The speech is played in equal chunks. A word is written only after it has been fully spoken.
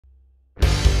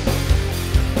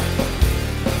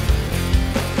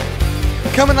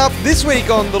Coming up this week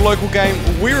on The Local Game,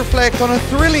 we reflect on a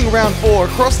thrilling round 4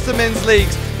 across the men's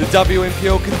leagues. The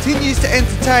WNPL continues to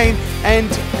entertain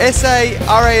and SA,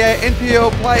 RAA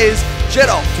NPL players jet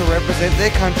off to represent their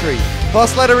country.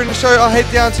 Plus later in the show I'll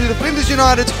head down to the Flinders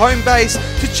United's home base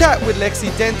to chat with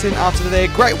Lexie Denton after their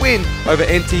great win over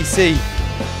NTC.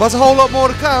 Plus a whole lot more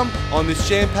to come on this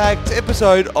jam-packed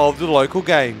episode of The Local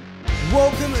Game.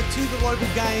 Welcome to The Local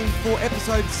Game for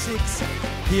episode 6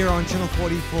 here on Channel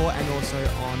 44 and also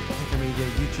on Keko Media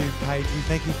YouTube page. And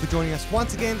thank you for joining us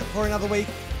once again for another week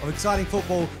of exciting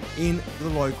football in The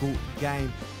Local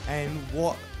Game. And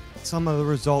what some of the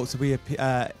results that we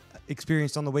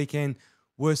experienced on the weekend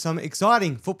were some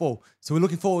exciting football. So we're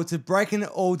looking forward to breaking it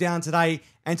all down today.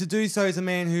 And to do so is a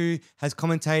man who has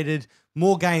commentated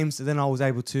more games than I was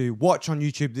able to watch on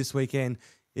YouTube this weekend.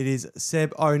 It is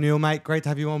Seb O'Neill, mate. Great to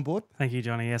have you on board. Thank you,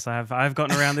 Johnny. Yes, I've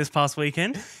gotten around this past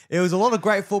weekend. It was a lot of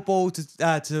great football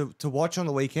to watch on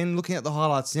the weekend. Looking at the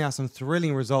highlights now, some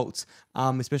thrilling results,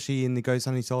 especially in the Go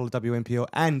Sunny Solar WNPL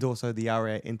and also the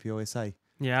RAA NPL SA.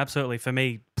 Yeah, absolutely. For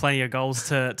me, plenty of goals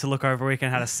to look over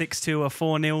weekend. Had a 6-2, a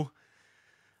 4-0,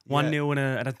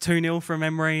 1-0 and a 2-0 from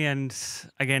memory. And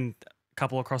again, a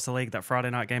couple across the league. That Friday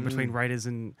night game between Raiders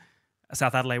and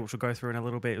South Adelaide, which we'll go through in a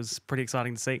little bit. It was pretty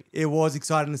exciting to see. It was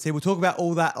exciting to see. We'll talk about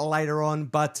all that later on,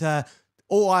 but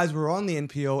all eyes were on the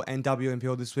NPL and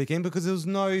WNPL this weekend because there was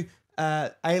no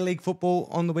A-League football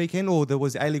on the weekend, or there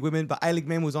was A-League women, but A-League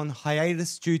men was on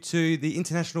hiatus due to the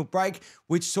international break,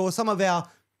 which saw some of our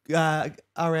RAA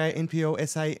NPL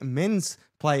SA men's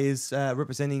players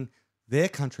representing their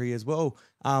country as well.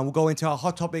 We'll go into our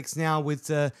hot topics now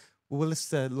with... Well,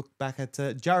 let's look back at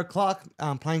Jared Clark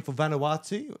playing for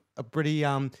Vanuatu. A pretty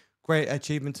great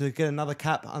achievement to get another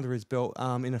cap under his belt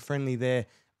in a friendly there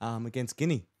against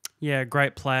Guinea. Yeah,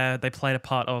 great player. They played a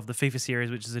part of the FIFA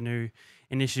series, which is a new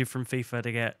initiative from FIFA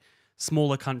to get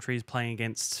smaller countries playing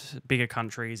against bigger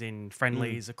countries in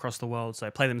friendlies across the world. So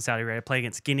play them in Saudi Arabia, play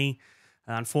against Guinea.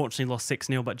 Unfortunately lost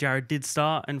 6-0, but Jared did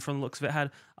start and from the looks of it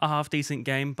had a half-decent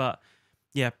game, but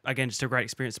yeah, again, just a great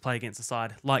experience to play against a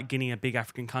side like Guinea, a big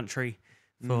African country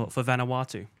for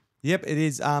Vanuatu. Yep, it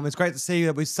is. It's great to see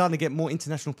that we're starting to get more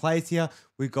international players here.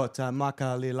 We've got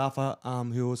Maka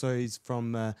Lialafa, who also is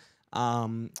from,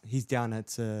 he's down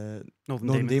at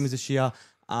Northern Demons this year.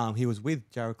 He was with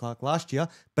Jared Clark last year,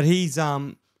 but he's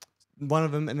one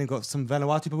of them, and then got some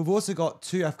Vanuatu. But we've also got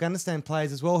 2 Afghanistan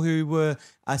players as well who were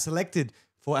selected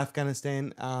for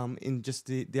Afghanistan in just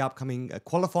the upcoming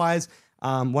qualifiers.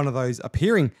 One of those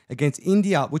appearing against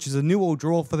India, which is a new-all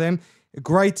draw for them. A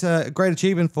great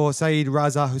achievement for Saeed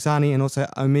Raza Husani and also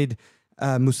Omid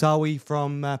Musawi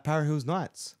from Para Hills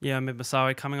Knights. Yeah, Omid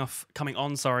Musawi coming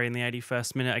on in the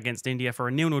 81st minute against India for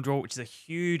a 0-0 draw, which is a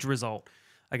huge result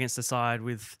against the side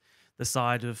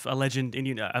of a legend,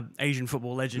 Asian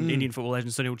football legend, Indian football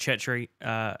legend, Sunil Chetri,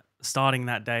 starting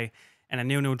that day. And a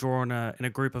 0-0 draw in a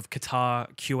group of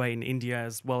Qatar, Kuwait, and India,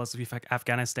 as well as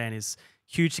Afghanistan, is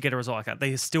huge to get a result like that.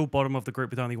 They are still bottom of the group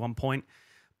with only 1 point.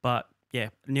 But yeah,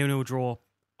 0-0 draw.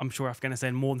 I'm sure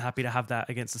Afghanistan more than happy to have that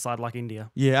against a side like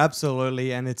India. Yeah,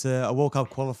 absolutely. And it's a World Cup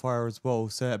qualifier as well.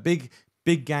 So a big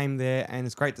game there. And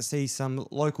it's great to see some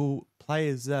local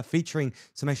players featuring.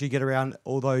 So make sure you get around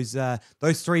all those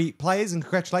 3 players. And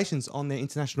congratulations on their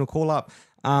international call-up.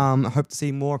 I hope to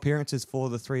see more appearances for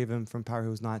the 3 of them from Para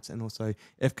Hills Knights and also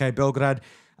FK Belgrade.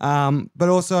 But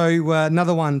also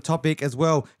another topic as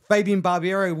well. Fabian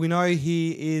Barbiero, we know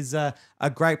he is a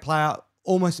great player,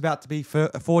 almost about to be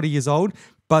 40 years old,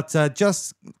 but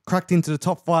just cracked into the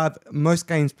top 5 most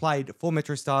games played for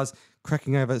Metro Stars,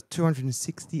 cracking over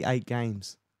 268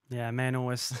 games. Yeah, man,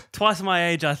 almost twice my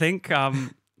age, I think.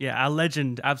 Yeah, a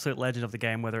legend, absolute legend of the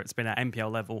game, whether it's been at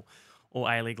NPL level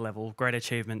or A-League level. Great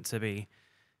achievement to be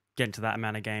getting to that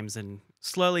amount of games and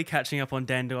slowly catching up on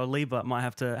Dan Dooley, but might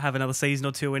have to have another season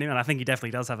or 2 in him. And I think he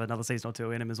definitely does have another season or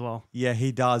 2 in him as well. Yeah,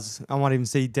 he does. I might even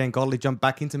see Dan Godley jump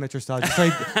back into Metro Stars. So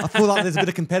I feel like there's a bit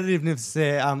of competitiveness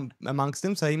there amongst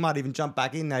them. So he might even jump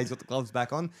back in now he's got the gloves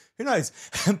back on. Who knows?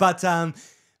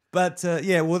 But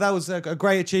yeah, well, that was a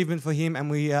great achievement for him,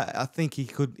 and I think he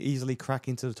could easily crack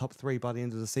into the top 3 by the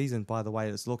end of the season, by the way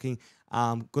it's looking.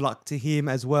 Good luck to him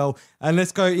as well. And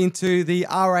let's go into the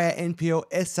RAA NPL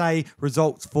SA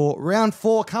results for round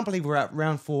 4. Can't believe we're at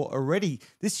round 4 already.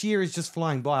 This year is just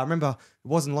flying by. I remember it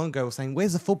wasn't long ago I was saying,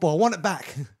 where's the football? I want it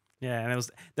back. Yeah, and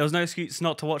there was no excuse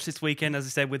not to watch this weekend, as I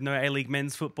said, with no A-League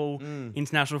men's football,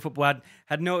 international football.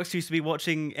 Had no excuse to be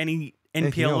watching any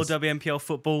NPL or WNPL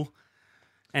football.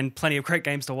 And plenty of great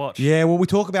games to watch. Yeah, well, we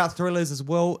talk about thrillers as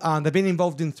well. They've been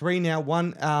involved in 3 now.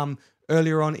 1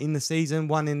 earlier on in the season,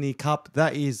 1 in the Cup.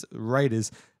 That is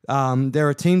Raiders. They're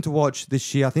a team to watch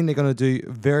this year. I think they're going to do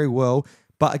very well.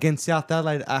 But against South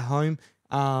Adelaide at home,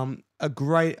 a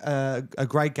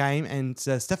great game. And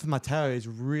Stefan Mateo is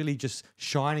really just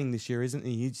shining this year, isn't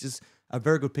he? He's just a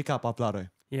very good pickup up Lado.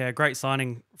 Yeah, great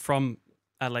signing from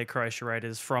Adelaide Croatia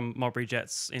Raiders, from Modbury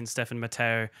Jets in Stefan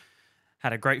Mateo.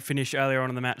 Had a great finish earlier on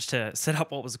in the match to set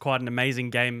up what was quite an amazing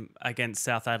game against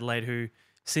South Adelaide, who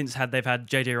since they've had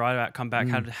JJ Rideout come back,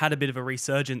 had a bit of a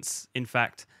resurgence, in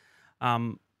fact.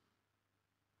 But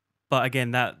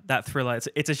again, that thriller,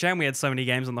 it's a shame we had so many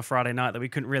games on the Friday night that we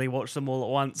couldn't really watch them all at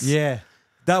once. Yeah.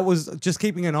 That was just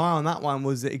keeping an eye on that one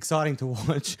was exciting to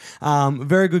watch.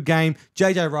 Very good game.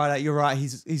 JJ Rideout, you're right.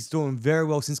 He's doing very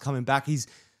well since coming back. He's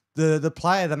the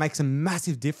player that makes a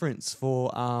massive difference for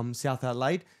South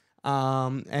Adelaide.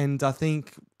 And I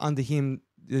think under him,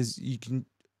 they're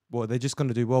just going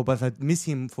to do well. But if they miss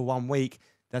him for 1 week,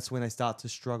 that's when they start to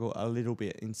struggle a little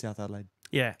bit in South Adelaide.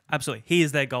 Yeah, absolutely. He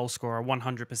is their goal scorer,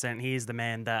 100%. He is the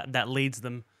man that leads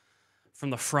them from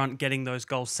the front, getting those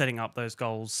goals, setting up those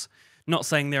goals. Not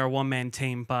saying they're a one-man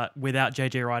team, but without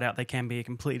JJ Rideout, they can be a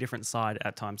completely different side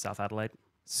at times, South Adelaide.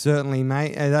 Certainly,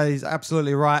 mate. That is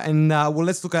absolutely right. And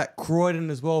let's look at Croydon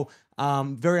as well.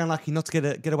 Very unlucky not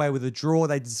to get away with a draw.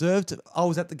 They deserved. I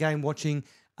was at the game watching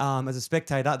as a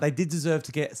spectator. They did deserve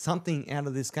to get something out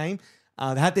of this game.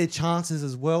 They had their chances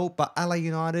as well, but LA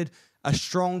United, a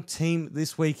strong team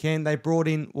this weekend. They brought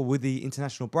in, with the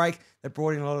international break, they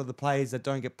brought in a lot of the players that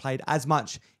don't get played as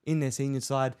much in their senior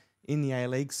side in the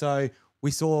A-League. So we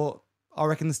saw, I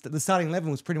reckon the starting 11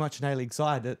 was pretty much an A-League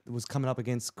side that was coming up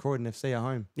against Croydon FC at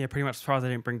home. Yeah, pretty much surprised they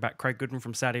didn't bring back Craig Goodwin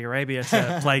from Saudi Arabia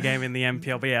to play a game in the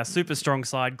NPL. But yeah, super strong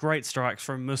side. Great strikes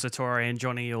from Musa Toure and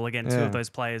Johnny Keko. Again, two of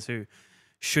those players who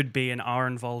should be and are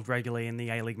involved regularly in the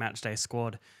A-League matchday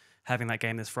squad. Having that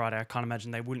game this Friday, I can't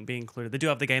imagine they wouldn't be included. They do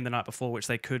have the game the night before, which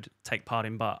they could take part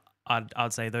in, but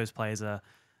I'd say those players are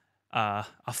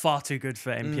far too good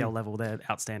for NPL level. They're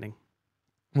outstanding.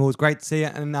 Well, it was great to see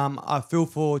it, and I feel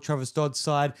for Travis Dodd's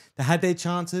side. They had their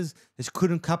chances. They just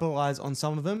couldn't capitalise on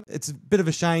some of them. It's a bit of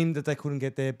a shame that they couldn't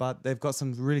get there, but they've got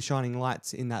some really shining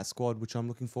lights in that squad, which I'm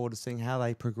looking forward to seeing how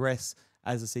they progress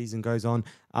as the season goes on.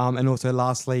 And also,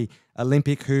 lastly,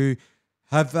 Olympic, who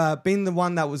have been the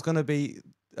one that was going to be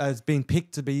has been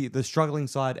picked to be the struggling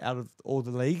side out of all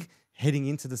the league heading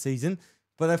into the season.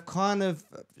 But they've kind of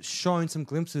shown some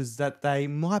glimpses that they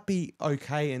might be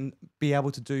okay and be able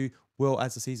to do well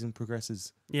as the season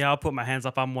progresses. Yeah, I'll put my hands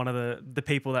up. I'm one of the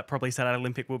people that probably said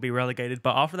Olympic will be relegated.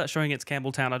 But after that showing against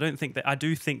Campbelltown, I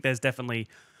do think there's definitely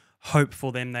hope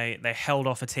for them. They held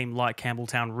off a team like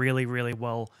Campbelltown really, really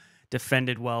well,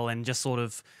 defended well, and just sort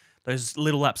of those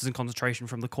little lapses in concentration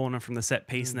from the corner, from the set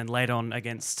piece, and then laid on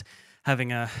against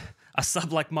having a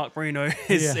sub like Mark Marino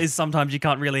is sometimes you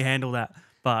can't really handle that.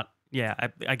 But yeah,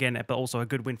 again, but also a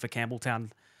good win for Campbelltown.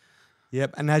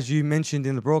 Yep, and as you mentioned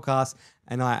in the broadcast,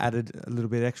 and I added a little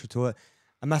bit extra to it,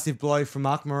 a massive blow from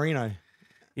Mark Marino.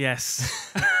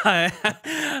 Yes.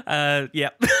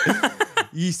 Yep.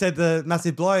 You said the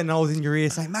massive blow, and I was in your ear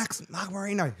saying, Mark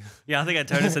Marino. Yeah, I think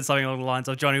Antonio said something along the lines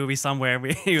of Johnny will be somewhere.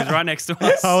 He was right next to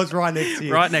us. I was right next to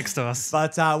you. Right next to us.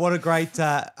 But what a great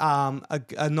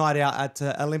a night out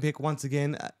at Olympic once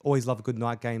again. Always love a good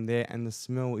night game there, and the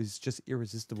smell is just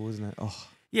irresistible, isn't it? Oh.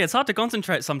 Yeah, it's hard to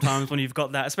concentrate sometimes when you've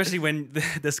got that, especially when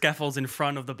the scaffold's in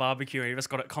front of the barbecue and you've just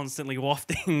got it constantly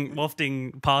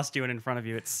wafting past you and in front of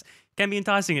you. It can be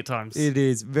enticing at times. It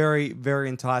is very, very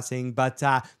enticing. But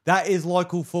that is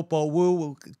local football.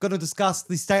 We're going to discuss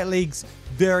the state leagues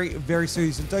very, very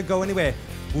soon. So don't go anywhere.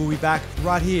 We'll be back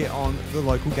right here on The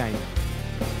Local Game.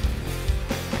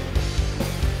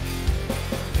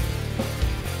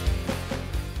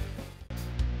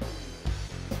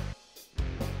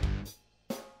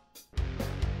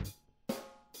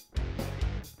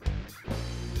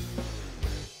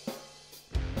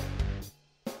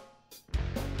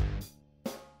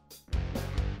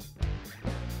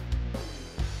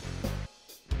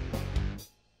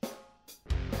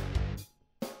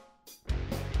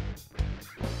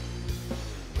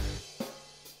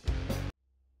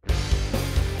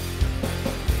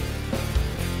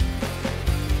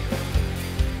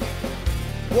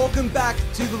 Welcome back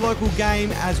to The Local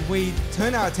Game as we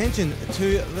turn our attention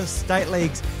to the state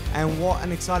leagues, and what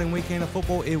an exciting weekend of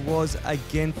football it was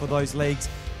again for those leagues.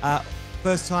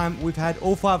 First time we've had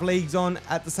all 5 leagues on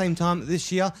at the same time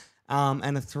this year,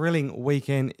 and a thrilling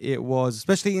weekend it was,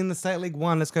 especially in the State League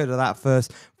 1. Let's go to that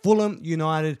first. Fulham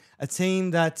United, a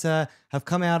team that have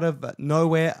come out of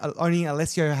nowhere. Only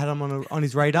Alessio had them on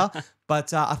his radar.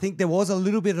 But I think there was a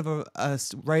little bit of a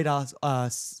radar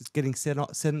getting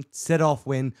set off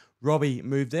when Robbie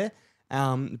moved there.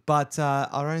 But I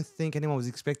don't think anyone was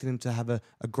expecting them to have a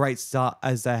great start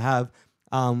as they have.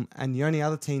 And the only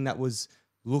other team that was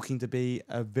looking to be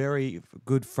a very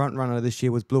good front runner this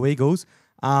year was Blue Eagles,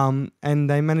 and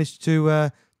they managed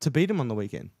to beat them on the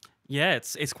weekend. Yeah,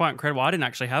 it's quite incredible. I didn't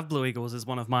actually have Blue Eagles as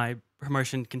one of my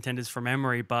promotion contenders from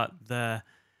memory, but the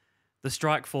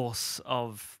strike force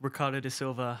of Ricardo da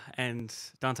Silva and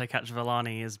Dante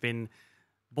Cacciavellani has been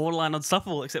borderline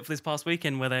unstoppable, except for this past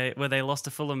weekend where they lost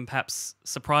to Fulham, perhaps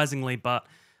surprisingly. But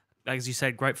as you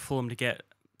said, great for Fulham to get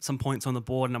some points on the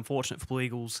board, and unfortunate for Blue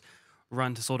Eagles'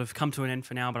 run to sort of come to an end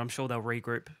for now. But I'm sure they'll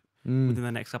regroup within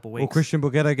the next couple of weeks. Well, Christian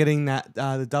Borghetto getting that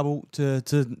the double to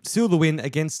seal the win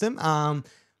against them.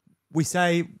 We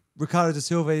say Ricardo da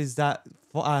Silva is that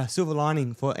silver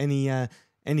lining for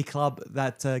any club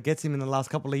that gets him in the last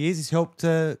couple of years. He's helped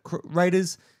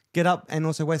Raiders get up and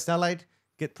also West Adelaide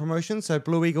get promotion. So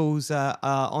Blue Eagles are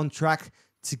on track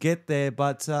to get there,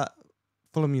 but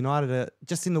Fulham United are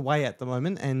just in the way at the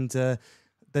moment, and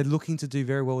they're looking to do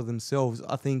very well with themselves.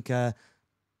 I think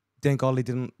Dan Godley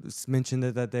didn't mention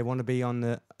that they want to be on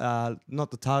the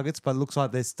not the targets, but it looks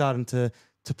like they're starting to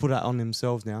put that on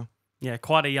themselves now. Yeah,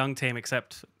 quite a young team,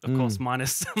 except of course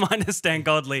minus Dan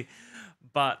Godley.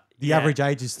 But the average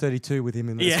age is 32 with him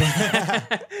in this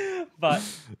one. But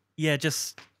yeah,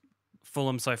 just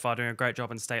Fulham so far doing a great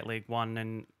job in State League 1,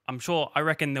 and I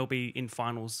reckon they'll be in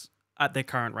finals at their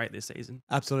current rate this season.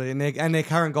 Absolutely, and their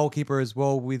current goalkeeper as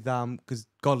well, with because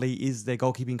Godley is their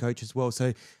goalkeeping coach as well,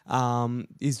 so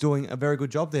he's doing a very good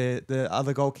job there. The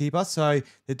other goalkeeper, so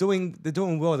they're doing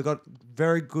well. They've got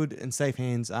very good and safe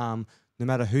hands. No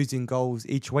matter who's in goals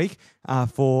each week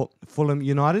for Fulham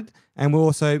United. And we'll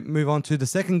also move on to the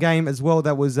second game as well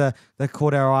that was that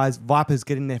caught our eyes. Vipers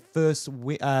getting their first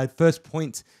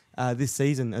point this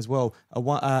season as well. A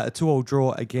 2-2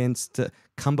 draw against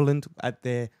Cumberland at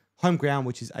their home ground,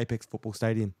 which is Apex Football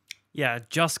Stadium. Yeah,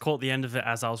 just caught the end of it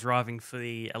as I was arriving for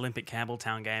the Olympic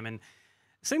Campbelltown game, and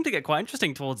it seemed to get quite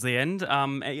interesting towards the end. It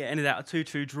ended out a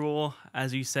 2-2 draw.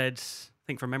 As you said, I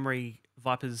think from memory,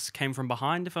 Vipers came from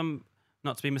behind, if I'm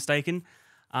not to be mistaken.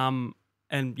 And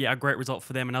yeah, a great result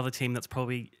for them. Another team that's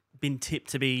probably been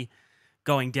tipped to be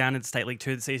going down in State League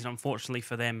 2 this season, unfortunately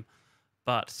for them.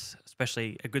 But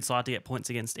especially a good side to get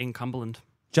points against in Cumberland.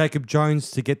 Jacob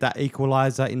Jones to get that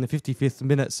equaliser in the 55th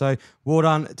minute. So well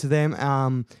done to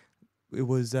them. It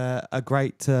was a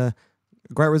great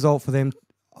result for them.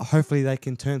 Hopefully they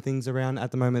can turn things around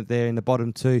at the moment. They're in the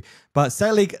bottom two. But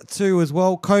State League 2 as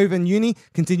well. Cove and Uni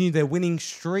continue their winning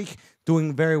streak,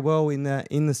 doing very well in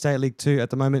the State League 2 at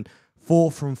the moment.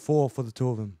 4 from 4 for the two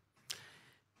of them.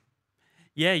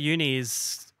 Yeah, Uni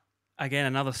is, again,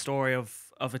 another story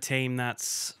of a team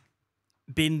that's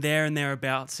been there and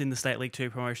thereabouts in the State League 2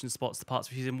 promotion spots. The past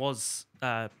season was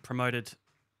promoted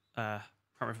I can't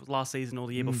remember if it was last season or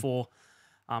the year before,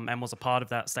 and was a part of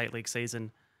that State League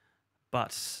season.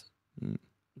 But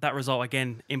that result,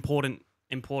 again, important,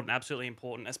 absolutely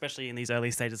important, especially in these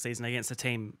early stages of the season against a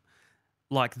team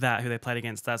like that who they played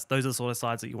against. Those are the sort of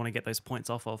sides that you want to get those points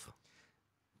off of.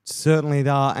 Certainly they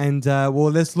are. And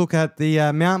well, let's look at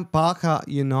the Mount Barker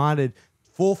United.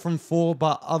 4 from 4,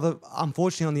 but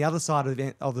unfortunately on the other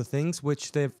side of the things,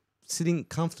 which they're sitting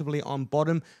comfortably on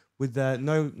bottom with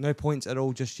no points at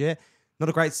all just yet. Not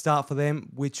a great start for them,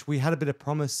 which we had a bit of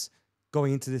promise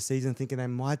going into this season, thinking they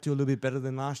might do a little bit better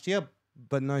than last year,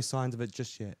 but no signs of it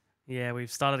just yet. Yeah,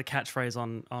 we've started a catchphrase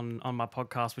on my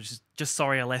podcast, which is just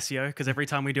sorry, Alessio, because every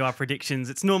time we do our predictions,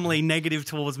 it's normally negative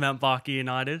towards Mount Barker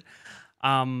United.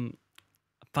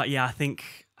 But yeah, I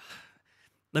think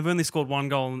they've only scored 1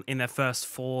 goal in their first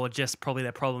 4. Just probably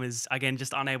their problem is, again,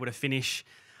 just unable to finish.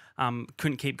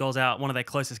 Couldn't keep goals out. One of their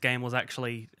closest games was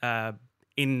actually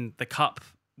in the Cup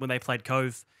when they played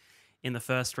Cove in the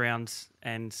first round,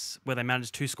 and where they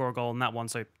managed to score a goal in that one.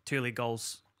 So 2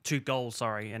 goals,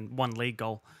 and 1 league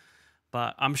goal.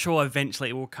 But I'm sure eventually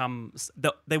it will come.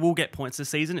 They will get points this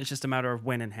season. It's just a matter of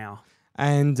when and how.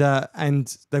 And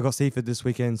they've got Seaford this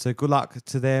weekend, so good luck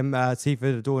to them.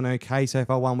 Seaford are doing okay so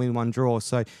far, 1 win, 1 draw.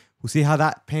 So we'll see how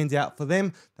that pans out for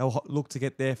them. They'll look to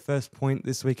get their first point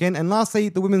this weekend. And lastly,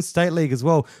 the Women's State League as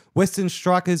well. Western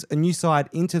Strikers, a new side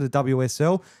into the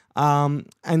WSL.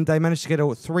 And they managed to get a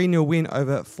 3-0 win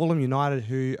over Fulham United,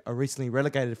 who are recently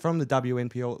relegated from the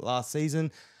WNPL last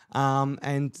season.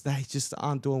 And they just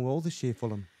aren't doing well this year,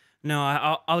 Fulham. No,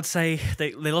 I would say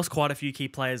they lost quite a few key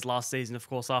players last season, of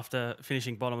course, after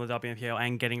finishing bottom of the WNPL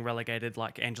and getting relegated,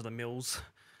 like Angela Mills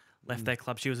left their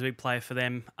club. She was a big player for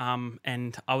them.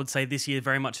 And I would say this year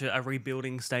very much a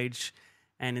rebuilding stage.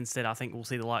 And instead, I think we'll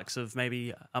see the likes of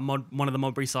maybe one of the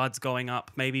Modbury sides going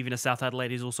up, maybe even a South Adelaide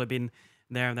who's also been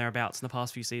there and thereabouts in the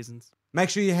past few seasons. Make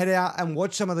sure you head out and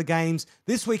watch some of the games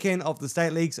this weekend of the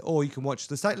State Leagues, or you can watch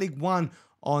the State League 1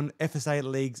 on FSA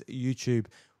League's YouTube.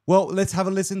 Well, let's have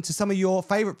a listen to some of your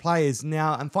favourite players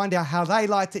now and find out how they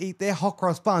like to eat their hot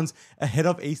cross buns ahead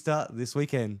of Easter this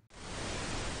weekend.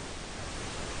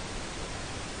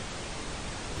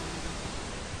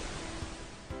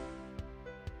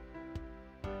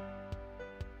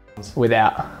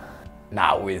 Without.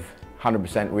 Nah, with.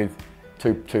 100% with.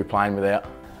 Too plain without.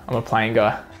 I'm a plain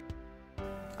guy.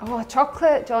 Oh,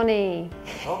 chocolate, Johnny.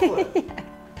 Chocolate?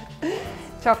 Yeah.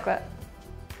 Chocolate.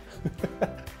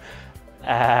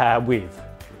 With.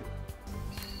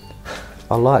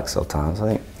 I like sultanas,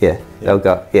 I think. Yeah, they'll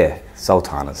go, yeah,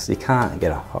 sultanas. You can't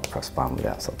get a hot cross bun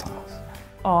without sultanas.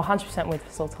 Oh, 100% with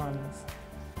sultanas.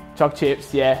 Choc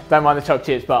chips, yeah. Don't mind the choc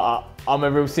chips, but I'm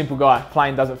a real simple guy.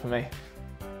 Plain does it for me.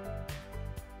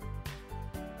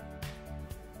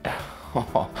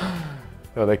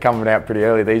 Well, they're coming out pretty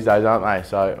early these days, aren't they?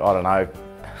 So, I don't know.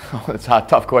 It's a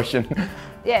tough question.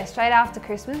 Yeah, straight after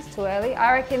Christmas, too early.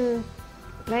 I reckon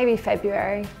maybe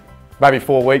February. Maybe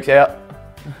 4 weeks out.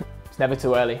 It's never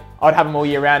too early. I'd have them all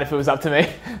year round if it was up to me.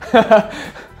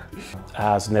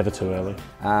 It's never too early.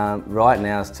 Right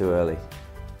now it's too early.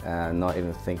 Not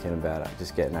even thinking about it,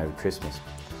 just getting over Christmas.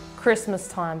 Christmas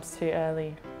time's too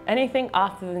early. Anything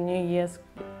after the New Year's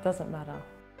doesn't matter.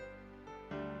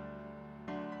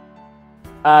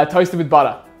 Toasted with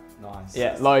butter. Nice.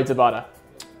 Yeah, loads of butter.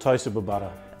 Toasted with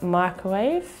butter.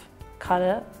 Microwave, cut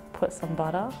it, put some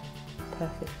butter,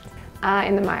 perfect.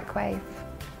 In the microwave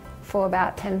for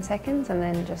about 10 seconds and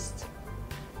then just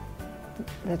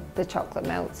the chocolate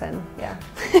melts and yeah.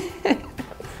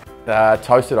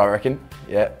 Toasted, I reckon.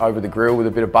 Yeah, over the grill with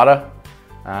a bit of butter.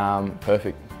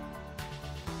 Perfect.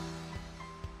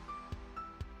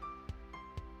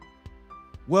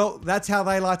 Well, that's how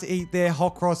they like to eat their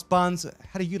hot cross buns.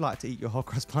 How do you like to eat your hot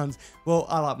cross buns? Well,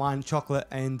 I like mine chocolate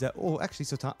and,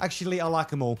 actually I like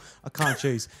them all. I can't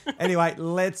choose. Anyway,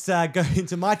 let's go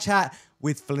into my chat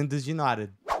with Flinders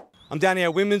United. I'm down here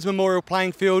at Women's Memorial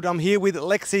Playing Field. I'm here with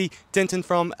Lexie Denton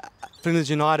from Flinders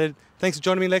United. Thanks for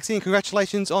joining me, Lexie, and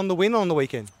congratulations on the win on the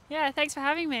weekend. Yeah, thanks for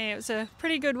having me. It was a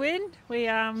pretty good win. We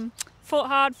fought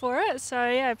hard for it, so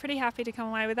yeah, pretty happy to come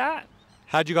away with that.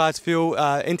 How did you guys feel,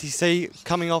 NTC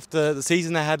coming off the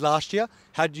season they had last year?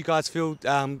 How did you guys feel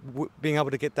being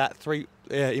able to get that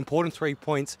important 3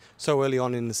 points so early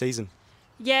on in the season?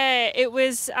 Yeah, it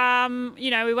was,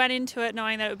 we went into it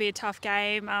knowing that it would be a tough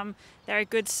game. They're a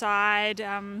good side.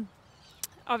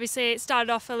 Obviously, it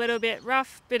started off a little bit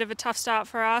rough, bit of a tough start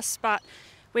for us, but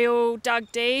we all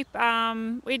dug deep.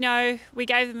 We know we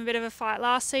gave them a bit of a fight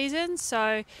last season,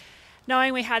 so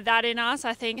knowing we had that in us,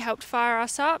 I think helped fire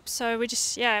us up. So we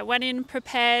just, went in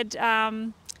prepared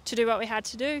to do what we had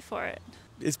to do for it.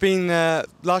 It's been,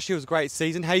 last year was a great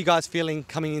season. How are you guys feeling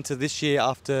coming into this year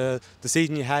after the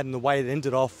season you had and the way it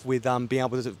ended off with being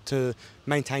able to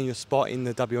maintain your spot in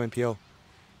the WNPL?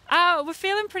 We're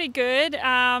feeling pretty good.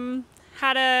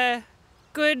 Had a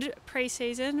good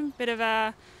pre-season, bit of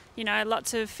a,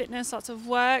 lots of fitness, lots of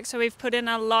work. So we've put in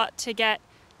a lot to get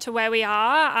to where we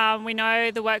are. We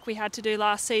know the work we had to do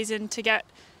last season to get,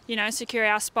 secure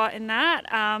our spot in that.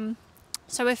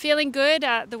 So we're feeling good.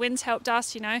 The wins helped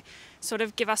us, sort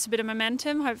of give us a bit of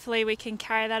momentum. Hopefully we can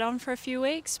carry that on for a few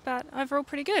weeks, but overall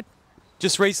pretty good.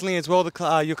 Just recently as well,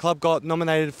 your club got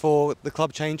nominated for the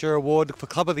Club Changer Award for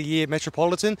Club of the Year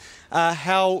Metropolitan.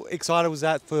 How excited was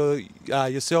that for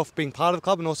yourself being part of the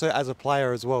club and also as a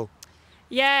player as well?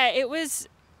 Yeah, it was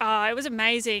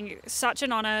amazing. Such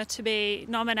an honour to be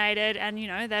nominated and,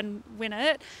 then win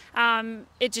it.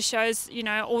 It just shows,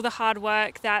 all the hard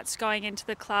work that's going into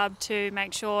the club to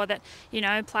make sure that,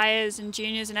 players and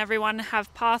juniors and everyone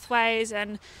have pathways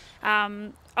and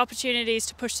opportunities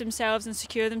to push themselves and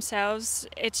secure themselves.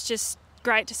 It's just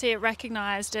great to see it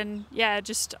recognised and,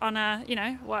 just on a,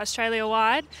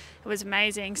 Australia-wide. It was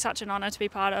amazing. Such an honour to be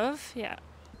part of, yeah.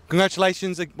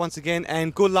 Congratulations once again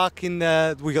and good luck in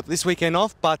we got this weekend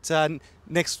off, but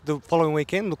the following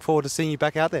weekend, look forward to seeing you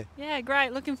back out there. Yeah,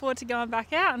 great. Looking forward to going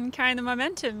back out and carrying the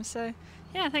momentum. So,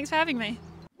 yeah, thanks for having me.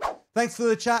 Thanks for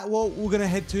the chat. Well, we're going to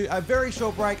head to a very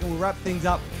short break and we'll wrap things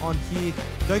up on here.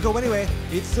 Don't go anywhere.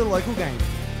 It's the local game.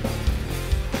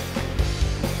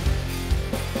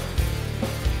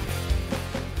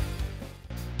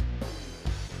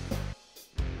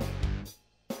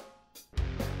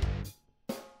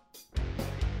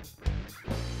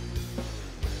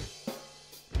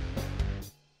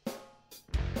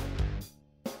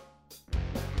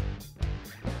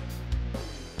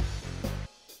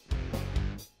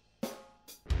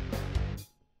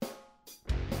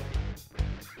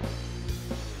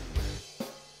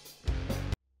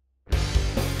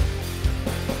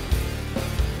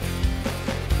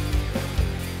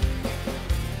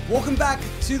 Welcome back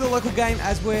to the local game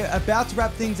as we're about to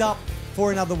wrap things up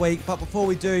for another week. But before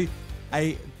we do,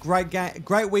 a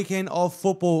great weekend of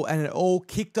football, and it all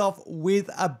kicked off with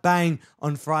a bang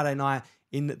on Friday night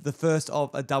in the first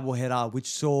of a doubleheader, which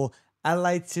saw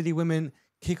Adelaide City women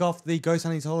kick off the Go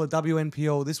Sunnies Holler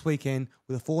WNPL this weekend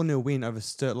with a 4-0 win over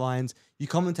Sturt Lions. You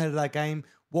commentated that game.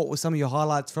 What were some of your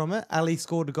highlights from it? Ali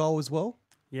scored a goal as well.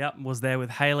 Yep, was there with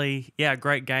Haley. Yeah,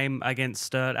 great game against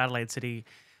Sturt. Adelaide City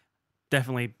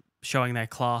definitely showing their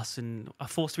class and a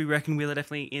force to be reckoned with.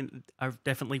 I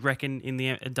definitely reckon in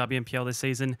the WNPL this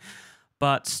season.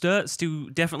 But Sturt still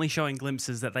definitely showing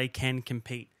glimpses that they can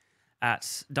compete at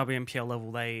WNPL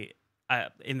level. They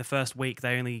in the first week,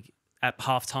 they only at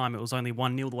half time, it was only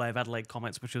 1-0 the way of Adelaide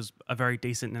Comets, which was a very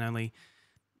decent, and only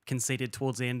conceded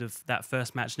towards the end of that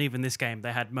first match. And even this game,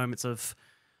 they had moments of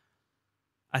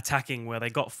attacking where they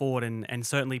got forward and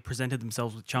certainly presented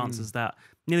themselves with chances that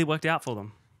nearly worked out for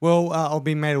them. Well, I've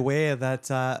been made aware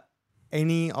that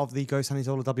any of the Go Sunnies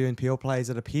All WNPL players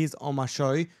that appears on my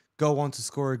show go on to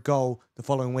score a goal the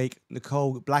following week.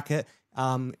 Nicole Blackett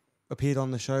appeared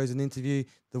on the show as an interview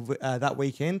that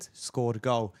weekend, scored a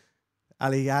goal.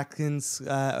 Ali Atkins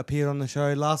appeared on the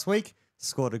show last week,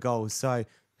 scored a goal. So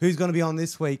who's going to be on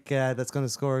this week that's going to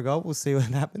score a goal? We'll see what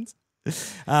happens. We'll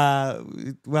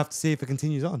have to see if it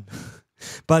continues on.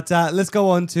 But let's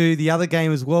go on to the other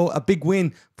game as well. A big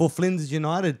win for Flinders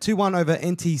United, 2-1 over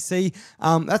NTC.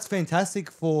 That's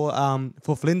fantastic for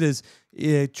Flinders,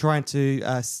 trying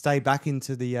to stay back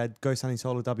into the Go Sunny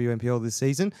Solar WNPL this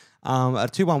season. A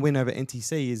 2-1 win over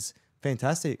NTC is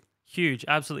fantastic. Huge,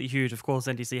 absolutely huge. Of course,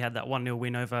 NTC had that 1-0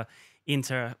 win over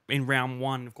Inter in round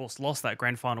one. Of course, lost that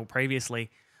grand final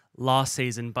previously last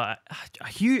season, but a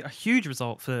huge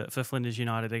result for Flinders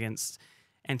United against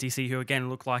NTC, who again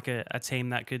look like a team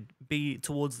that could be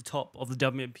towards the top of the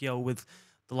WNPL with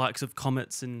the likes of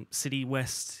Comets and City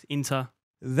West, Inter.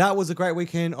 That was a great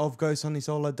weekend of Go Sunny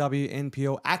Solar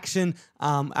WNPL action.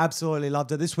 Absolutely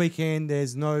loved it. This weekend,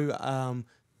 there's no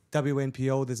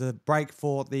WNPL. There's a break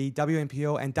for the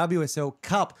WNPL and WSL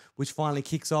Cup, which finally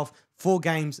kicks off. 4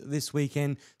 games this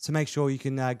weekend, so make sure you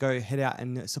can go head out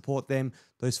and support them.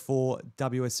 Those 4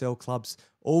 WSL clubs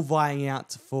all vying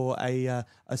out for a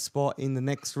spot in the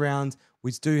next round.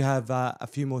 We do have a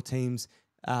few more teams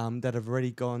that have already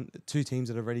gone, 2 teams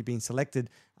that have already been selected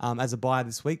as a bye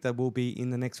this week that will be in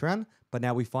the next round. But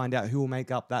now we find out who will make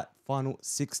up that final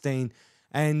 16.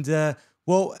 And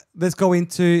well, let's go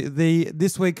into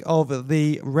this week of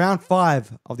the round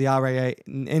 5 of the RAA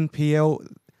NPL.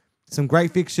 Some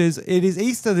great fixtures. It is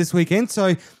Easter this weekend,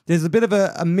 so there's a bit of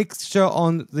a mixture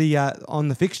on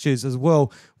the fixtures as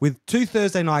well, with 2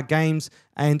 Thursday night games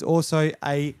and also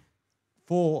a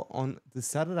 4 on the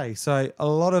Saturday. So a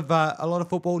lot of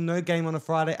football. No game on a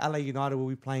Friday. LA United will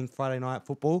be playing Friday night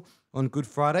football on Good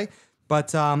Friday.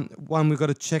 But one we've got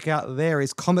to check out there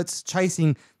is Comets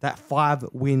chasing that 5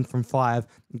 win from 5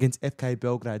 against FK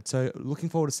Belgrade. So looking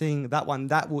forward to seeing that one.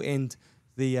 That will end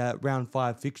the round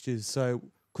 5 fixtures. So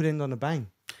could end on a bang.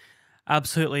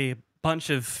 Absolutely. A bunch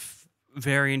of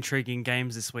very intriguing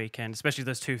games this weekend, especially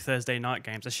those 2 Thursday night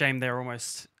games. A shame they're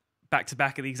almost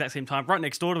back-to-back at the exact same time, right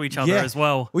next door to each other as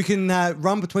well. We can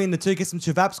run between the 2, get some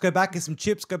chivaps, go back, get some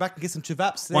chips, go back and get some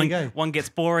chivaps. There you go. One gets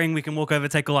boring, we can walk over,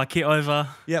 take all our kit over.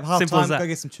 Yep, half time, go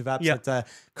get some chivaps at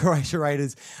Croatia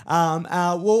Raiders.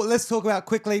 Well, let's talk about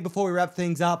quickly before we wrap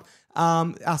things up.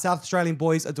 Our South Australian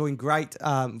boys are doing great,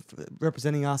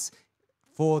 representing us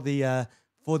for the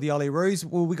Olyroos.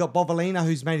 Well, we got Bovalina,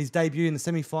 who's made his debut in the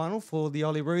semi-final for the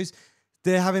Olyroos.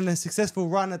 They're having a successful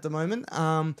run at the moment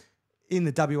in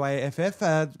the WAFF.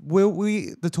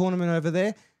 The tournament over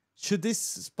there, should this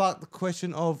spark the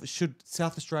question of should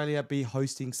South Australia be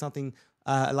hosting something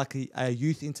like a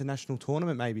youth international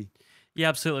tournament maybe? Yeah,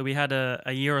 absolutely. We had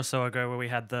a year or so ago where we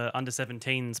had the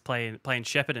under-17s play in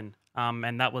Shepparton,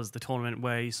 and that was the tournament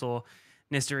where you saw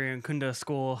Nesteri Nkunda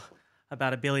score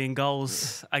about 1 billion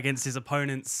goals against his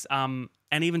opponents. And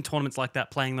even tournaments like that,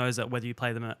 playing those at whether you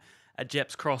play them at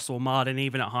Jeps Cross or Martin,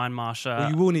 even at Hindmarsh. Well,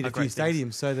 you will need a few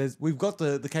stadiums. So we've got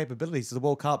the capabilities. So the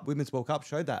World Cup, Women's World Cup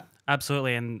showed that.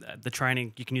 Absolutely. And the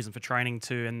training, you can use them for training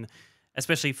too. And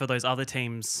especially for those other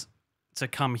teams to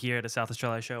come here at a South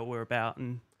Australia show we're about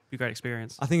and be a great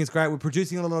experience. I think it's great. We're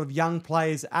producing a lot of young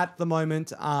players at the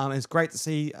moment. It's great to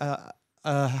see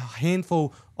a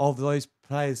handful of those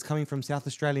players coming from South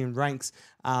Australian ranks.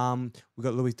 We've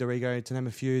got Luis Dorigo, to name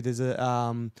a few. There's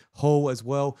a Hall as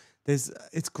well.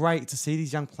 It's great to see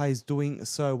these young players doing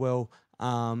so well,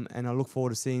 and I look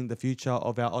forward to seeing the future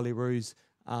of our Olyroos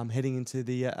heading into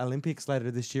the Olympics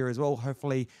later this year as well.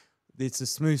 Hopefully it's a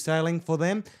smooth sailing for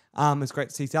them. It's great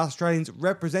to see South Australians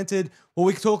represented. Well,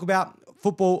 we can talk about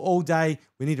football all day.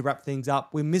 We need to wrap things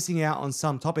up. We're missing out on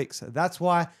some topics. That's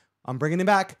why I'm bringing him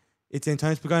back. It's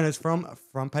Antonis Pagonis from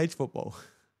Front Page Football.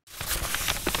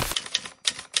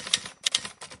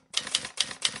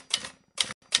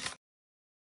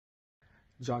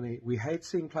 Johnny, we hate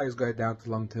seeing players go down to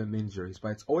long-term injuries, but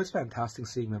it's always fantastic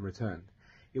seeing them return.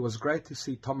 It was great to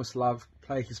see Thomas Love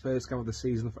play his first game of the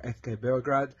season for FK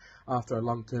Belgrade after a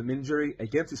long-term injury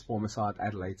against his former side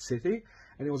Adelaide City,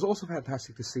 and it was also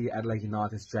fantastic to see Adelaide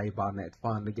United's Jay Barnett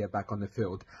finally get back on the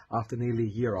field after nearly a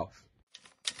year off.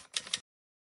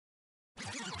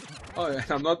 Oh,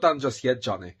 and I'm not done just yet,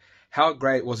 Johnny. How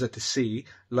great was it to see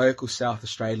local South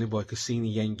Australian boy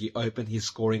Cassini Yengi open his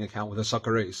scoring account with the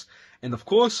Socceroos? And of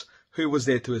course, who was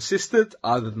there to assist it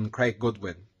other than Craig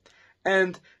Goodwin?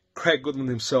 And Craig Goodwin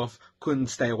himself couldn't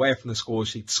stay away from the score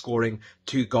sheet, scoring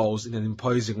 2 goals in an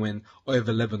imposing win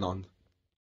over Lebanon.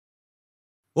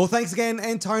 Well, thanks again,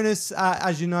 Antonis.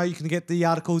 As you know, you can get the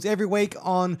articles every week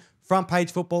on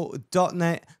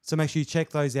frontpagefootball.net, so make sure you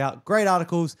check those out. Great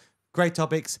articles, great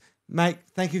topics. Mate,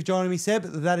 thank you for joining me, Seb.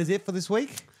 That is it for this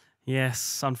week.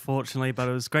 Yes, unfortunately, but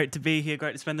it was great to be here.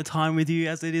 Great to spend the time with you,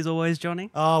 as it is always, Johnny.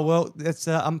 Oh, well, that's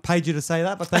I'm paid you to say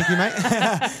that, but thank you, mate.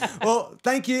 Well,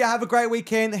 thank you. Have a great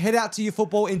weekend. Head out to your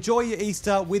football. Enjoy your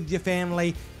Easter with your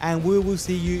family, and we will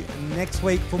see you next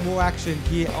week for more action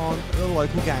here on The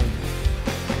Local Game.